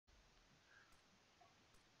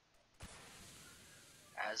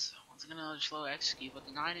As once again another slow execute, but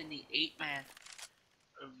the 9 and the 8 man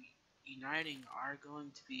of uniting are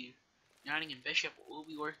going to be uniting, and Bishop will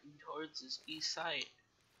be working towards his B site.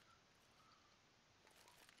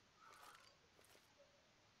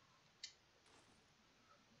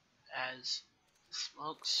 As the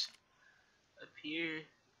smokes appear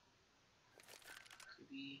to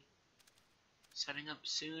be setting up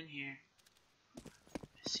soon here.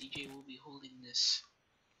 CJ will be holding this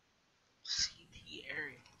CT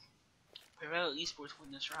area. Prevail Esports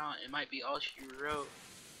win this round, it might be all she wrote,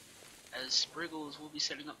 as Spriggles will be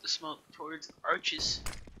setting up the smoke towards the arches.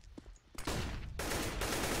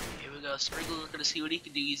 Here we go, Spriggles is going to see what he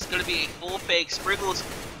can do. He's going to be a full fake. Spriggles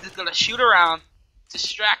is going to shoot around,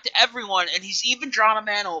 distract everyone, and he's even drawn a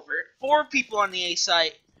man over. 4 people on the A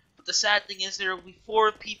site, but the sad thing is there will be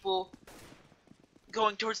 4 people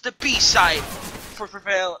going towards the B site for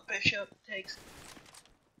Prevail. Bishop takes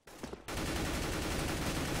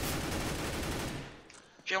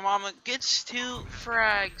Mama gets 2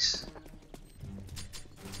 frags.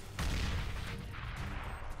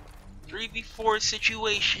 3v4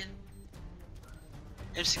 situation.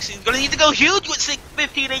 M16 is gonna need to go huge with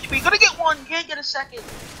 15 HP. Gonna get 1, can't get a second.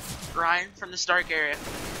 Ryan from the Stark area.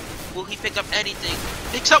 Will he pick up anything?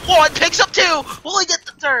 Picks up 1, picks up 2. Will he get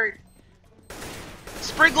the 3rd?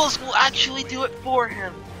 Spriggles will actually do it for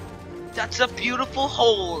him. That's a beautiful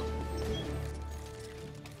hold.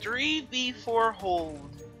 3v4 hold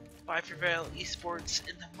by Prevail Esports,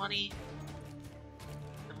 and the money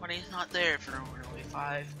is not there for Runaway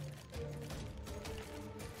 5.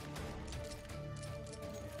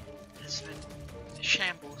 It's been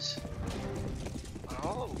shambles.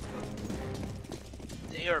 Oh,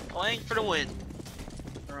 they are playing for the win.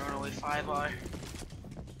 The Runaway 5 are.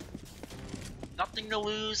 Nothing to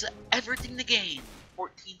lose, everything to gain.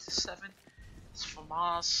 14-7. It's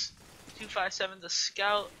Famas. 257 the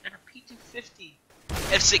Scout, and a P250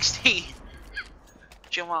 F16.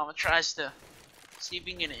 Joe Mama tries to see if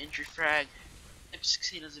he can get an injury frag.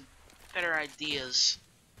 F16 has better ideas.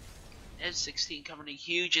 F16 coming in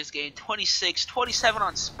huge this game. 26-27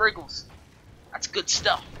 on Spriggles. That's good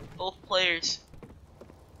stuff. Both players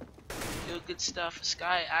do good stuff.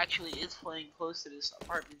 Sky actually is playing close to this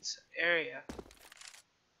apartment's area.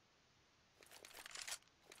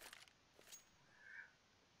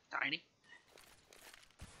 Tiny.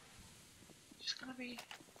 Just gonna be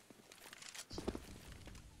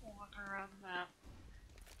walking around the map,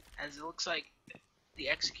 as it looks like the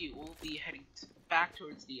execute will be heading back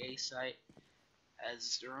towards the A site,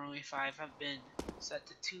 as the Runaway 5 have been set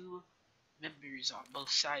to 2 members on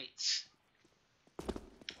both sites.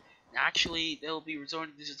 And actually, they'll be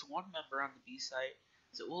resorting to just 1 member on the B site,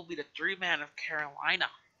 so it will be the 3-man of Carolina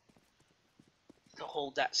to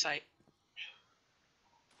hold that site.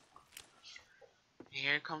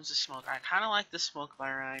 Here comes the smoke. I kind of like the smoke by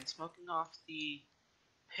Ryan, smoking off the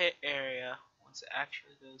pit area once it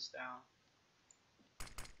actually goes down.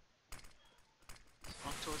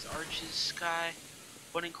 Smoke towards Arches, Sky,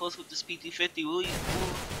 running close with this PT50. Will he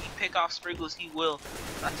pick off Spriggles? He will.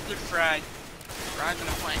 That's a good frag. Ryan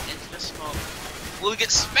gonna plant into the smoke. Will he get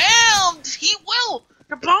spammed? He will!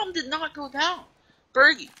 The bomb did not go down.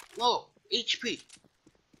 Bergie, low, HP.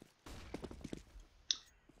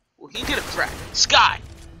 Well, he did a frag. Sky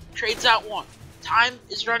trades out 1. Time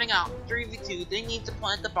is running out. 3v2. They need to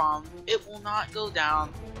plant the bomb. It will not go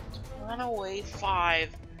down. Runaway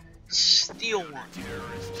 5. Steal 1.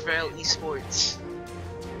 Prevail Esports.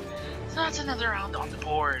 So that's another round on the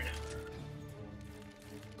board.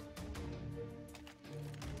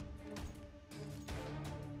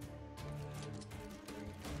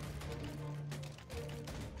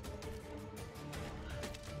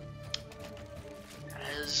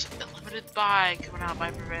 A limited buy coming out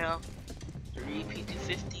by Prevail. 3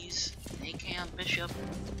 P250s, an AK on Bishop,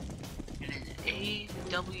 and an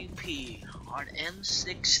AWP on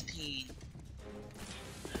M16.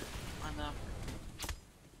 One of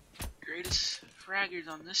the greatest fraggers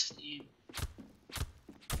on this team.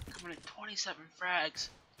 Coming at 27 frags.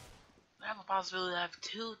 We have a possibility to have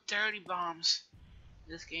 2 30 bombs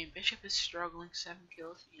in this game. Bishop is struggling, 7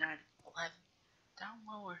 kills, United 11. Down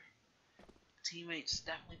lower. Teammates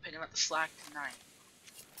definitely picking up the slack tonight.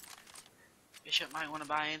 Bishop might want to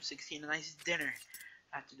buy M16 a nice dinner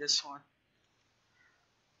after this one.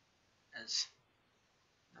 As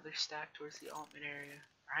another stack towards the ultimate area.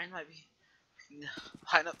 Ryan might be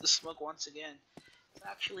line up the smoke once again. It's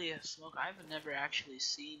actually a smoke I've never actually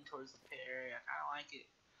seen towards the pit area. I kind of like it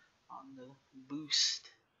on the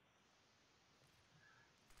boost.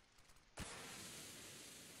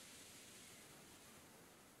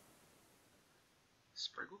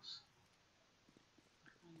 Spriggles.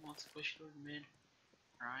 Wants to push toward mid.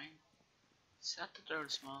 Ryan. Set the throw to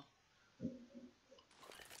smoke.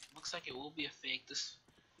 Looks like it will be a fake. This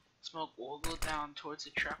smoke will go down towards the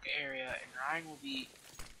truck area, and Ryan will be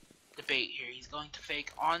the bait here. He's going to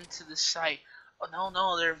fake onto the site. Oh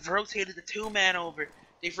no, they've rotated the two-man over.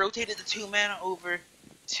 They've rotated the two-man over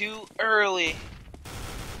too early.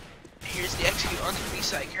 Here's the execute on the B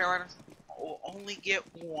side. Carolina will only get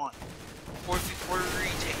one. 4v4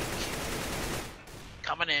 retake.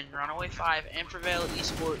 Coming in, Runaway 5 and Prevail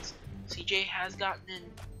Esports. CJ has gotten in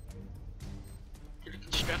to the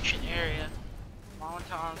construction area.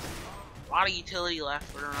 Molotov, a lot of utility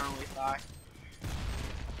left for the Runaway 5.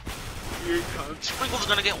 Here it comes. Sprinkle's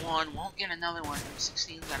gonna get one, won't get another one.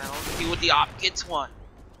 M16's got to deal with the op, gets one.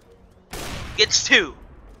 Gets two.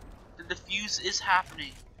 The defuse is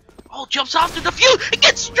happening. Oh, jumps off the defuse, it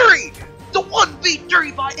gets three! The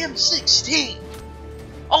 1v3 by M16!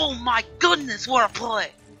 Oh my goodness, what a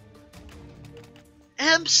play!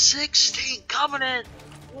 M16 coming in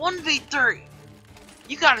 1v3.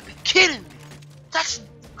 You gotta be kidding me. That's an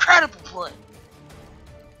incredible play.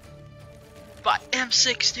 By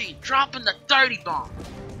M16, dropping the 30 bomb.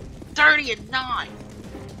 30 and 9.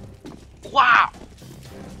 Wow.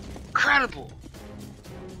 Incredible.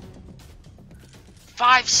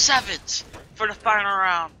 5-7s for the final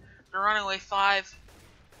round. The Runaway 5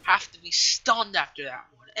 have to be stunned after that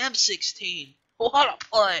one. M16. What a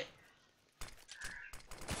play.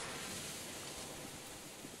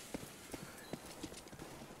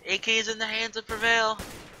 AKs in the hands of Prevail.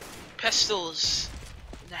 Pistols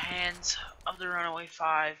in the hands of the Runaway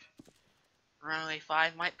 5. The Runaway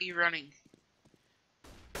 5 might be running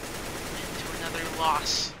into another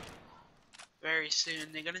loss very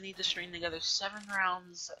soon. They're going to need to string together 7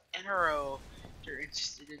 rounds in a row if they're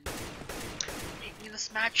interested in taking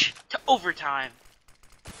this match to overtime.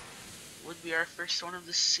 Would be our first one of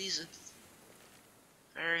this season.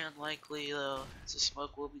 Very unlikely though, as the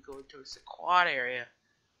smoke will be going towards the quad area.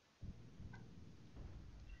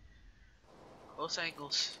 Close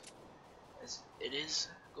angles, as it is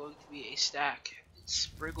going to be a stack. It's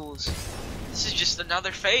Spriggles. This is just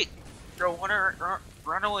another fake.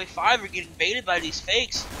 Runaway 5 are getting baited by these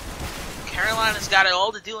fakes. Carolina's got it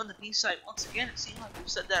all to do on the B side. Once again, it seems like we've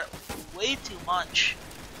said that way too much.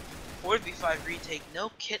 4v5 retake, no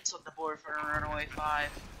kits on the board for a Runaway 5.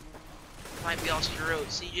 Might be also road.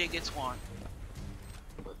 CJ gets one,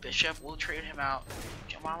 but Bishop will trade him out.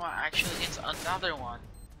 Jamama actually gets another one,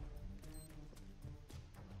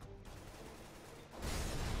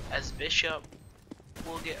 as Bishop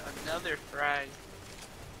will get another frag.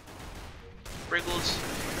 Briggles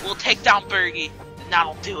will take down Bergie, and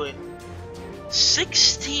that'll do it.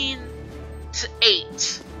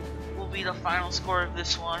 16-8 will be the final score of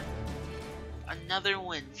this one. Another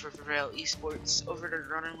win for Prevail Esports over the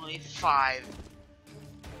Runaway 5.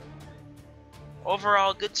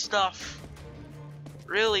 Overall, good stuff,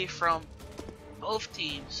 really, from both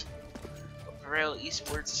teams. Prevail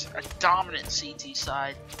Esports, a dominant CT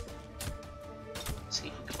side. Let's see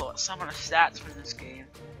if we can pull out some of the stats for this game.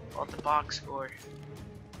 Pull out the box score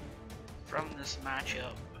from this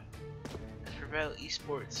matchup. As Prevail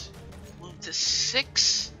Esports moved to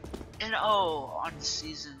 6-0 on the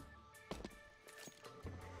season.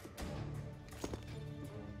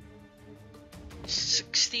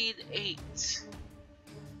 (16-8)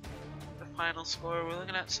 the final score. We're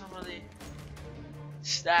looking at some of the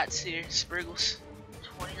stats here. Spriggles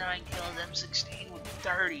 29 kills, M16 with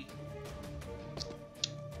 30.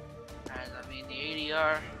 And I mean the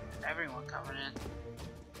ADR, everyone coming in.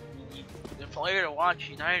 The player to watch,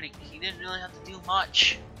 United, he didn't really have to do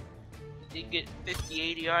much. He did get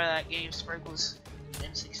 50 ADR that game. Spriggles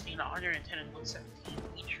M16 110 and 117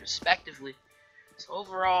 each respectively. So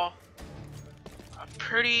overall, a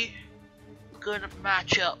pretty good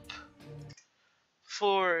matchup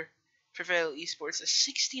for Prevail Esports. A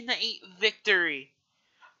 16-8 victory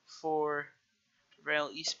for Prevail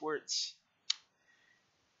Esports.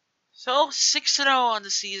 So 6-0 on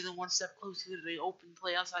the season, one step closer to the open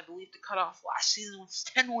playoffs. I believe the cutoff last season was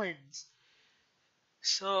 10 wins.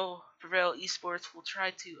 So Prevail Esports will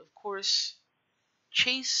try to, of course,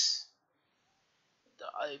 chase the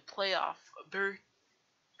playoff berth,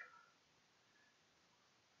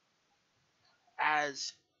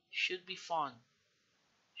 as should be fun.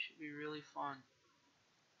 Should be really fun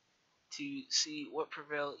to see what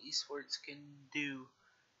Prevail Esports can do.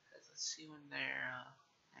 Let's see when their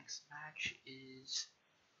next match is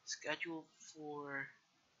scheduled for.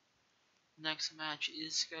 Next match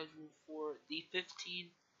is scheduled for the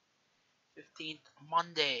 15th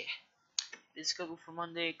Monday. It is scheduled for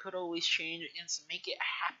Monday. Could always change, and so make it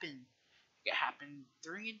happen It happened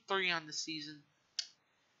 3-3 on the season,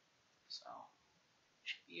 so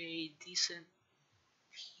should be a decent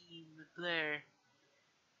team there. I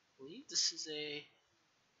believe this is an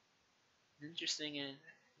interesting and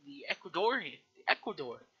the Ecuadorian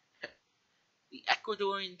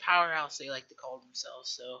powerhouse they like to call themselves.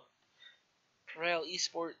 So Prevail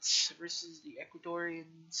Esports versus the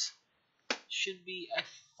Ecuadorians should be a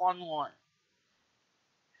fun one.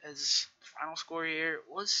 As the final score here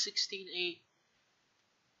was 16-8.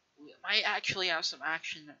 We might actually have some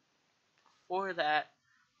action for that.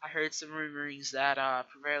 I heard some rumorings that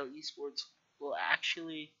Prevail Esports will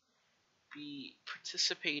actually be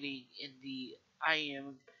participating in the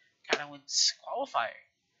IEM Catalans qualifier.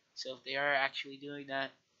 So if they are actually doing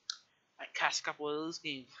that, I might cast a couple of those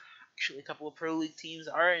games. Actually, a couple of Pro League teams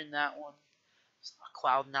are in that one.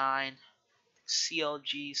 Cloud9,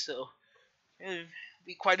 CLG, so it'd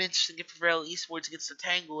be quite interesting if Prevail Esports gets to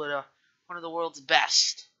tangle at one of the world's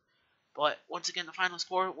best. But once again, the final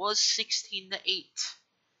score was 16-8.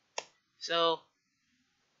 So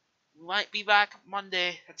we might be back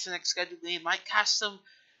Monday. That's the next scheduled game. Might cast some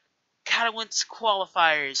Catalans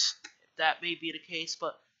qualifiers, if that may be the case.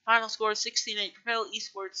 But final score 16-8. Prevail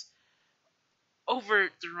Esports over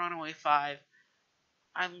the Runaway 5.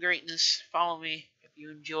 I'm Greatness. Follow me if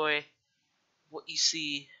you enjoy what you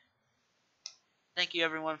see. Thank you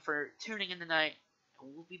everyone for tuning in tonight.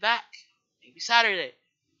 And we'll be back. Maybe Saturday.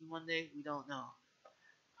 Maybe Monday. We don't know.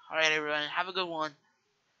 Alright everyone. Have a good one.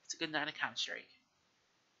 It's a good night of Counter-Strike.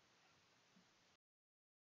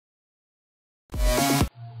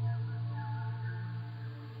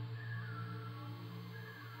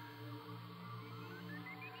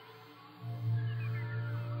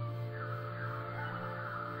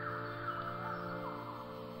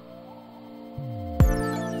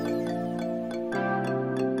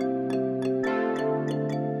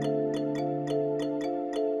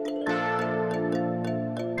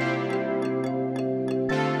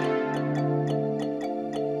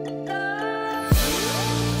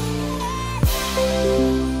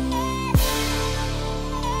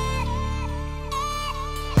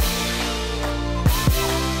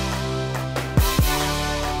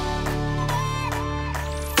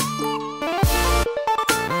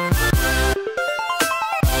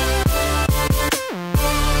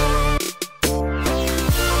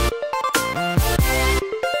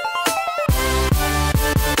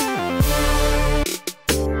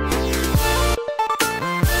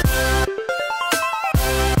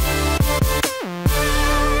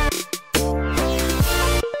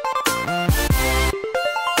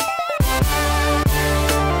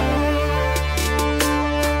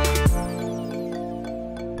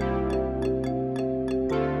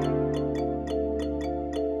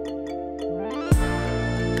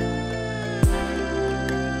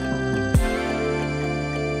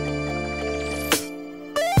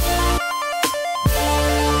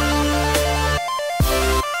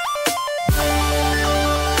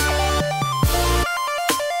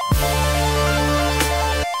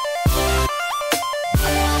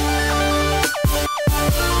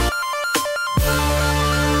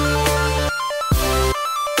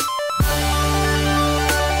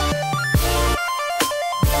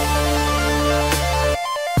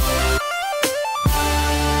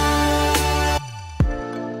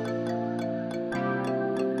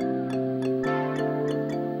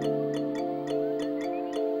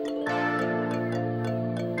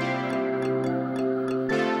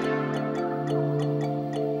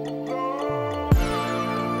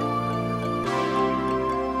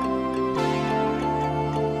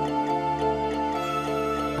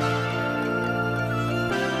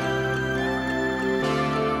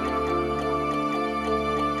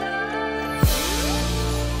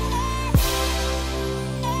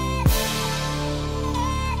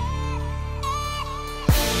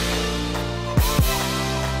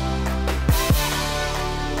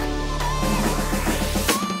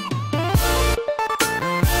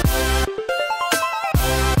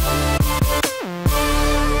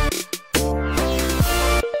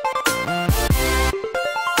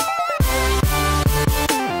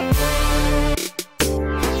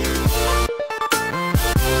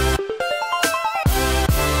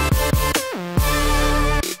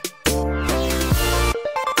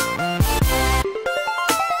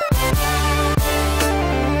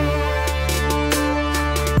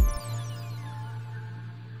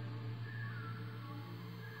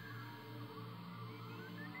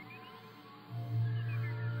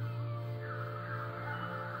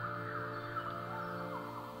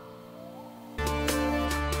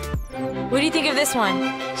 What do you think of this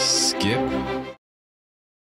one? Skip?